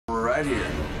right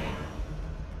here.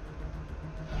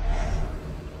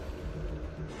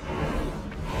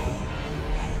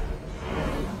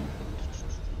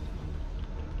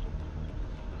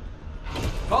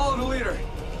 Follow the leader.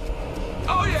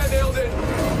 Oh yeah, nailed it.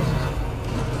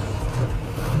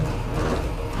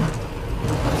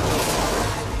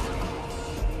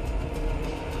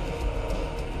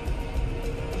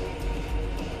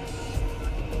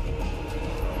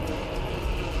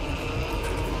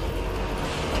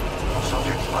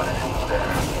 Subject spotted.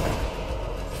 There.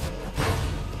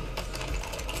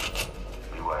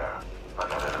 Beware.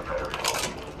 Another variable.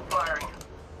 Firing.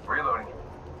 Reloading.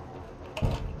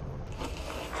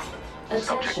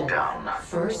 Subject Attention. down.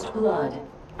 First blood.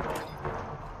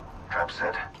 Trap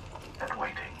set and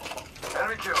waiting.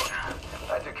 Enemy killed.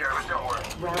 I took care of it, don't worry.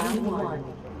 Round 1.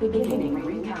 Beginning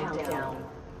ring countdown.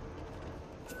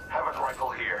 Havoc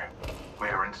rifle here. We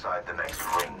are inside the next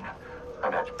ring. A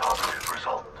net positive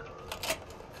result.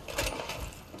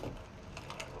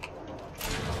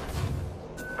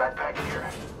 Backpack here.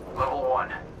 Level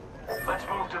 1. Let's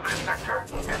move to this sector.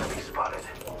 Enemy spotted.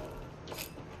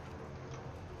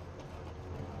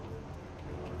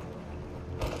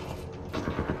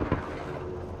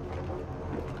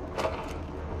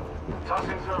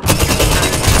 Tossing server.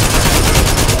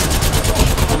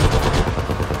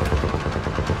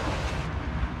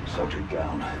 Subject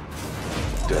down.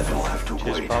 Death will have to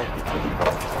Cheers, wait. pal.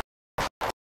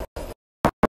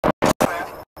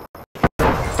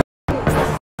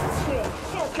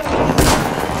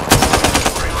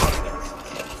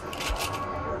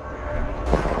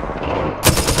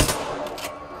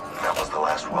 That was the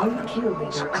last one. New kill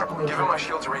leader uploaded. Give him my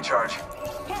shield to recharge.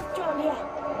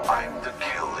 I'm the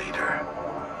kill leader.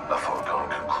 A foregone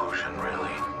conclusion,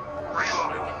 really.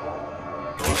 Reloading.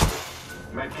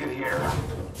 Medkit here.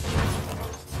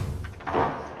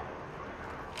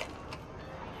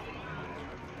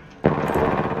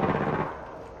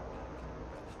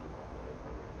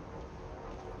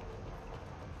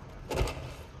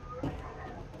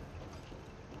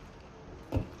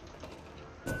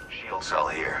 Shield cell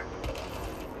here.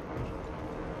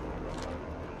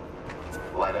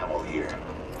 Light ammo here.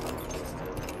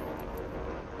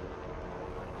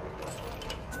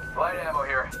 Light ammo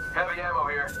here. Heavy ammo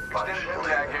here. Extended shield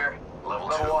tag here. here. Level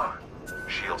 2. 1.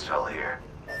 Shield cell here.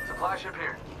 Supply ship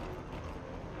here.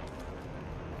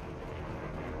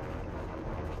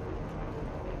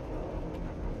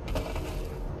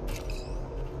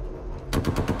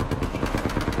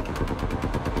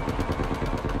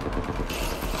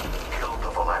 Killed the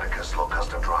Volaticus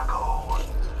Locusta Draco.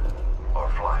 Or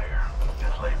flyer,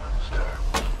 in layman's terms.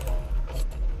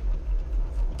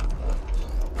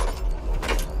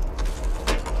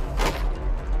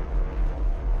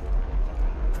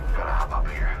 Gotta hop up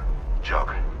here. Jug.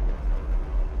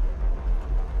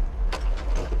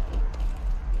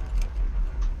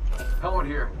 Helmet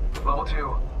here. Level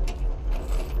 2.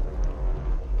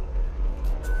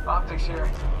 Optics here.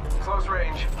 Close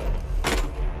range.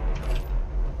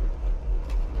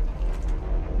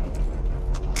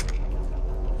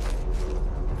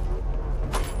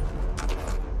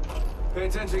 Pay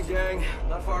attention, gang.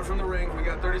 Not far from the ring. We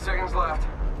got 30 seconds left.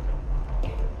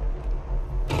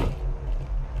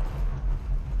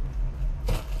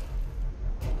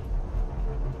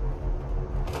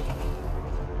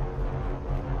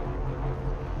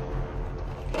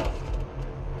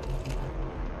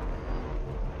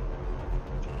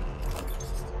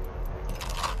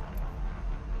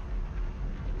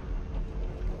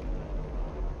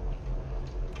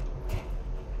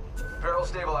 Barrel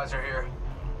stabilizer here.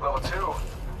 Level 2.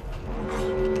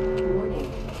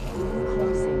 Warning. Room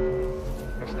closing.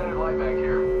 Extended light mag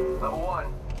here. Level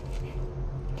 1.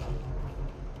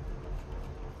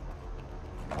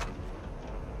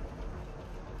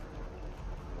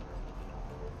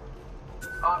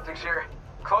 Optics here.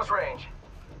 Close range.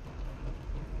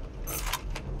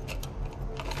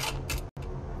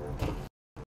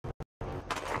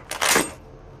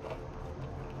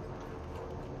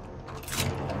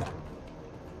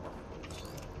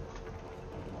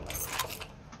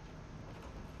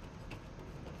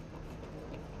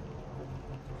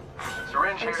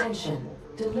 Syringe here. Attention.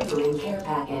 Delivering care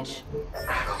package.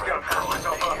 Just gotta power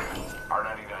myself up.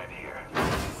 R99 here.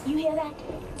 You hear that?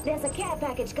 There's a care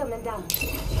package coming down.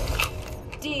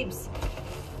 Dibs.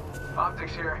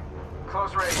 Optics here.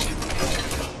 Close range.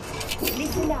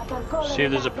 Listen up, I'm calling. See,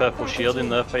 there's a purple shield in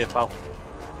there for you, pal.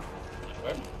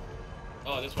 Where?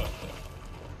 Oh, this one.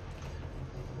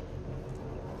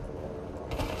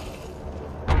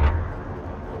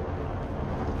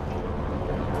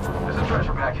 There's a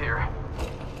treasure pack here.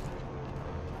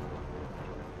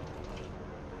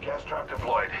 Gas trap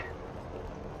deployed.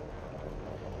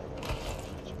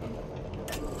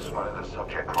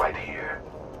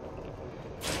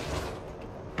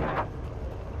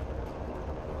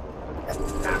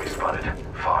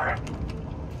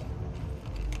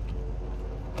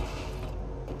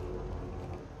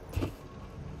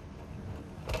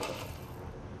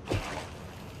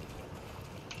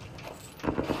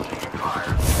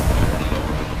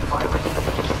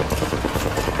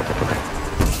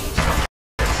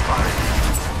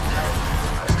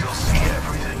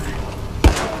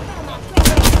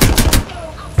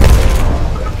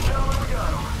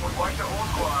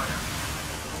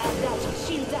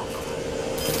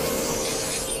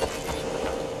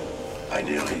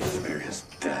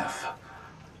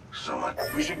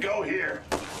 We should go here.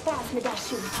 Pass me that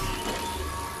shoe.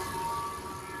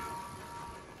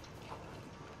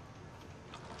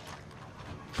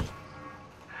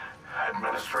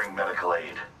 Administering medical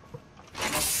aid.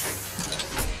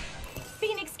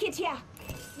 Phoenix kit here.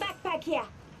 Backpack here.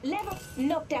 Level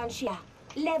knockdown here.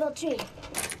 Level 3.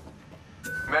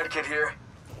 Medkit here.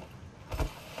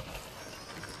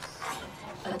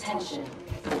 Attention.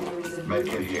 There is a Medkit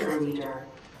new here. kill leader.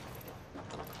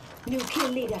 New kill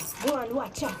leader. Go on,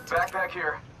 watch out. Backpack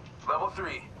here. Level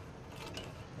 3.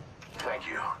 Thank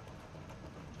you.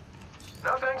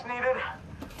 No thanks needed.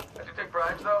 I do take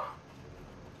bribes though.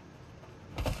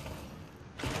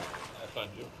 I find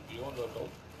you. You want the gold?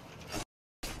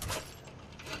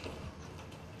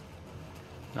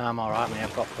 No, I'm alright, mate.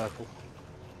 I've got purple.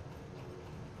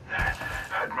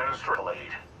 Administering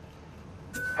aid.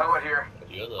 Helmet here.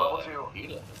 You're the Level 2.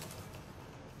 healer.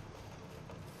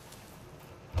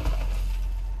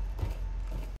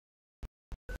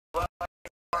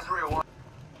 R301.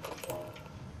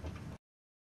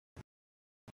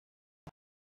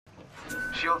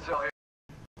 Shield cell here.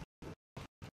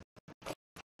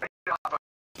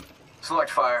 Select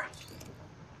fire.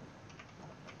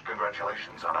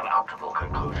 Congratulations on an optimal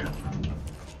conclusion.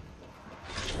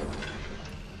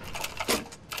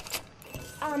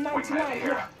 I'm We met 99 here.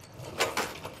 here.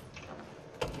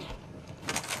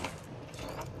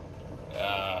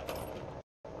 Yeah.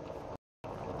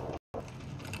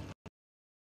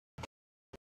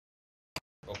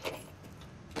 Okay.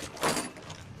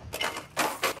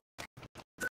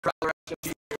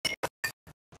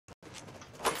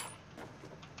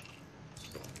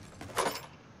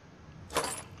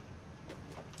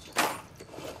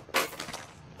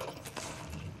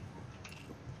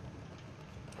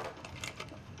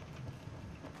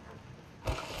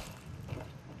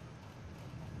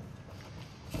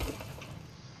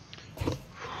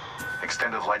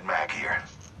 Extended light mag here.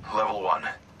 Level 1.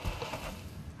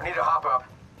 I need to hop up.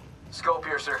 Skull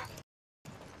piercer.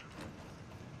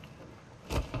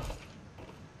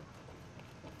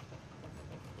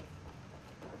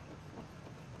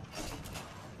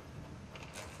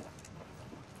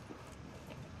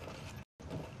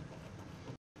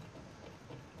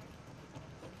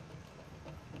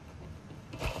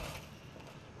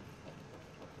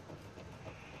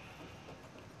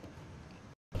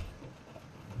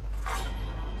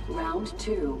 Round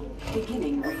 2.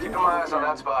 Beginning ring Keep my eyes on that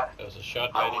countdown. spot. There was a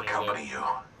shot I will hiding in accompany there.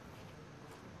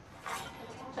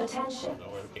 you. Attention. Know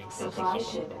where it came from. Supply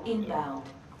ship inbound.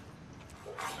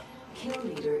 Kill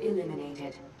leader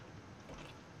eliminated.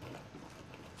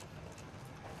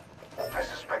 I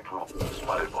suspect we'll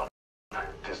spotted one.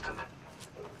 Distant.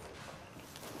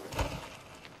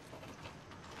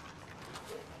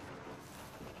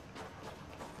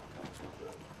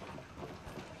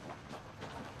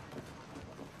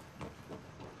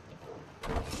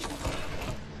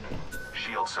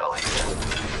 Shield cell here.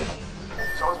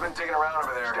 Someone's been digging around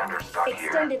over there. Standard stock here.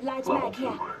 Extended light Level mag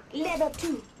here. 2. Level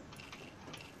 2.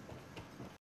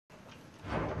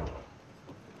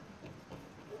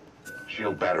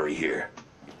 Shield battery here.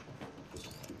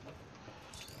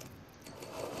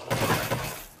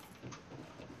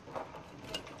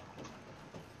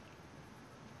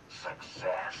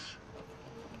 Success.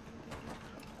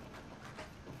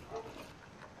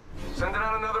 Sending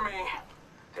out another me.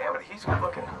 Damn it, he's good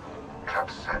looking. Trap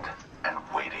set and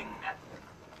waiting.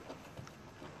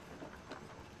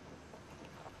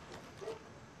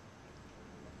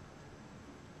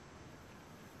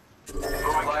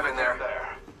 Moving live in there.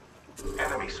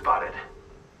 Enemy spotted.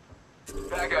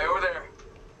 Bad guy over there.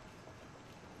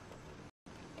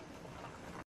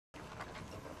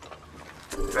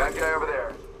 Bad guy over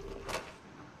there.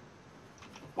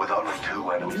 With only 2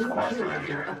 enemies New across the kill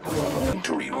leader river. appointed.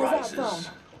 Victory How's that rises.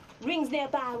 phone? Rings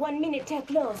nearby. 1 minute till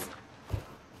close.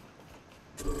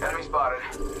 Enemy spotted.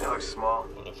 He looks small.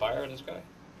 Want to fire this guy?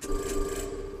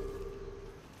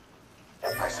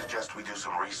 I suggest we do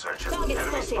some research. Target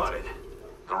Enemy spotted. spotted.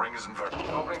 The ring is inverted.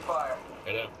 Opening fire.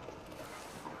 Hit him.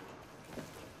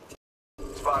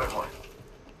 Spotted one.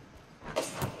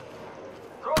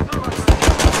 Throw it through my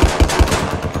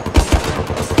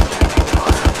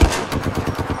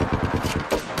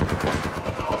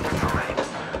Hold the terrain.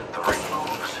 The ring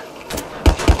moves.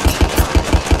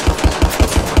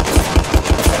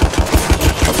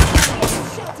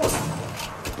 Shut up.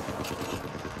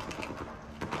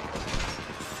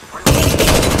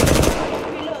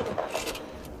 Reload.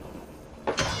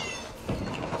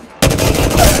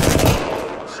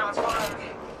 shots fired.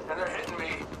 And they're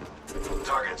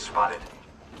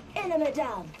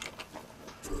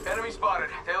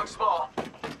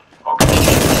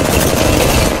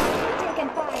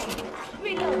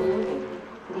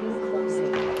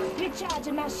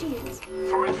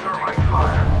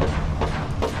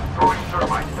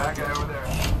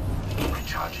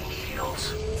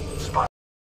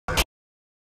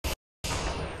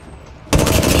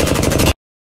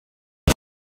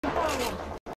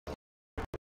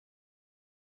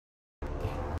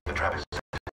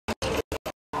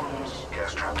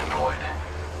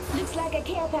Looks like a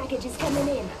care package is coming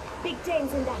in. Big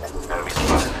things in that. Enemy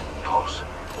spotted. Close.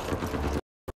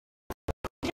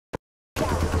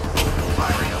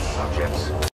 Firing on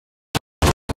subjects.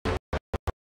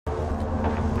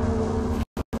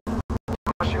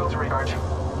 Shields recharge.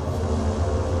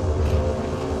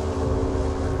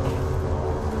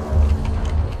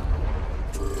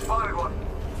 Spotted one.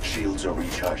 Shields are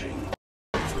recharging.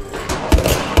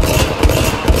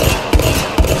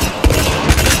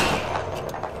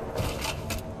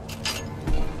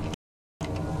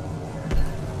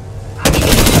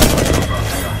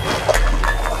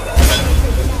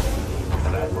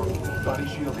 Body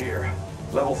shield here.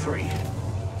 Level 3.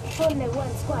 Only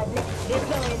one squad left.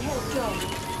 Deploying health drone.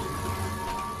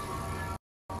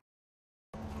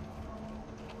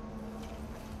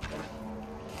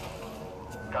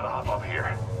 Gotta hop up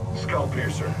here. Skull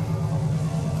piercer.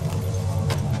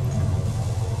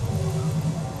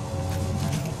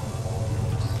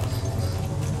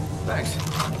 Thanks.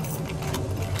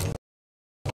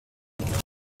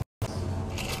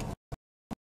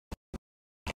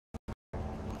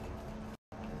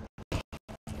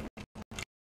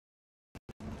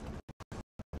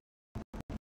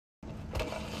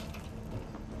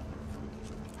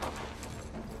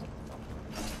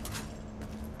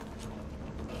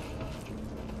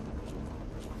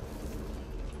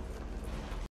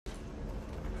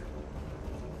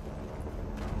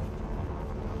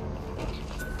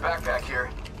 Backpack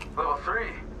here. Level 3.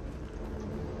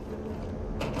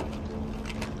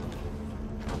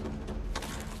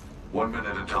 One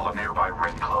minute until a nearby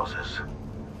ring closes.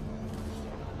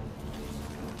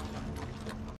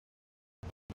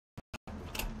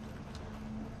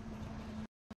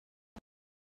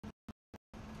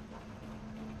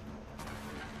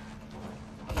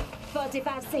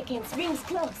 "45 seconds. Rings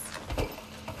close."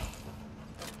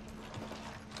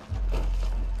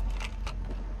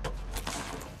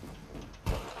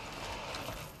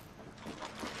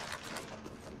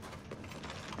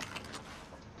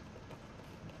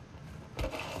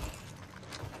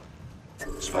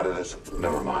 Spotted us.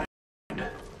 Never mind.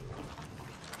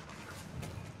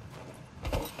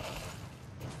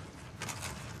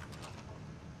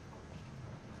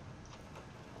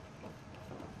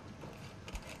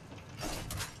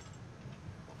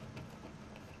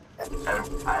 And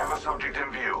I have a subject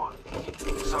in view.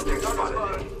 Subject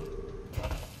spotted.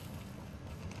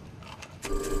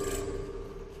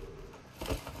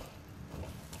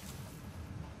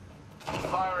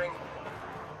 Firing.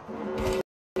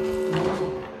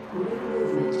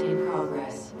 Movement in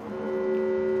progress.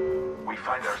 We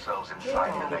find ourselves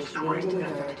inside the next Package ring.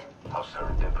 delivered. How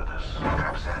serendipitous.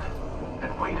 Trap set.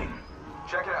 And waiting.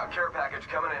 Check it out. Care package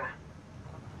coming in.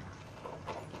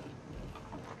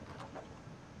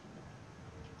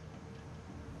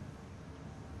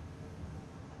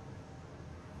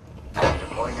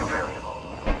 Deploying a variable.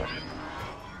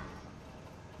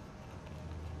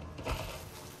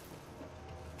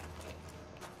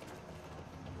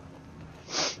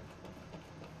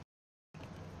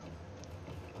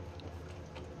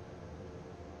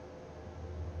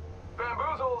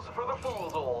 Bamboozles for the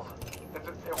foolsholes.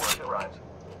 It works. It rhymes.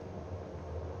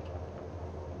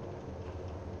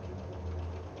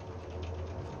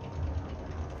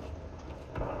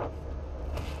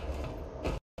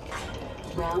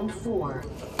 Round 4.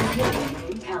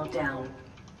 Beginning countdown.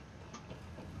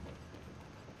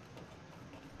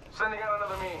 Sending out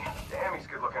another me. Damn, he's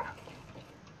good looking.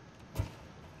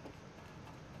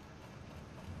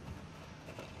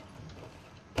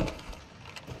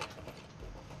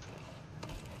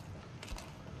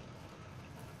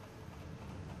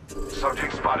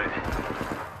 Subject spotted.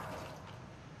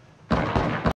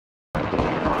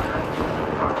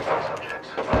 Subjects.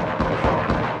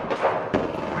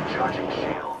 Recharging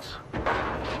shields.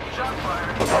 Shot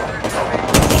fired.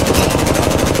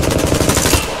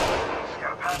 Just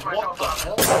gotta patch myself up.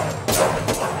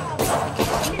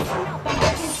 Listen up, I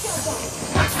have been so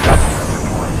bad.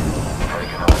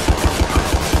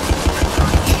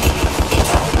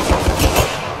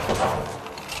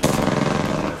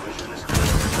 Vision is clear.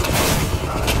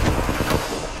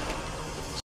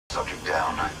 Subject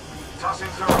down. Tossing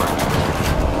thermite.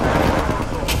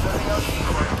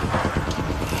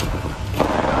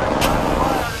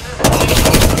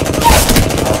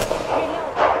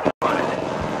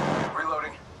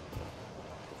 Reloading.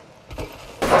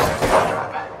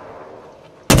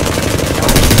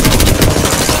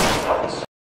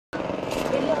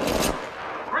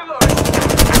 Reloading.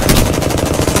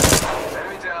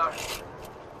 Enemy down.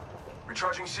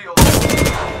 Recharging shield.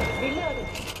 Reloading.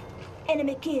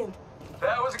 Enemy killed.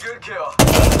 That was a good kill.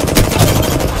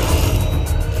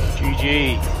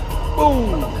 GG.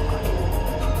 Boom.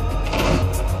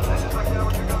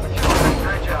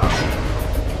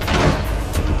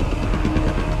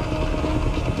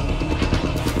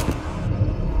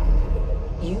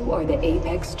 are the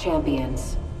Apex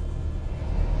champions.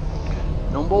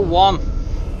 Number 1.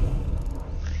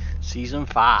 Season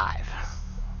 5.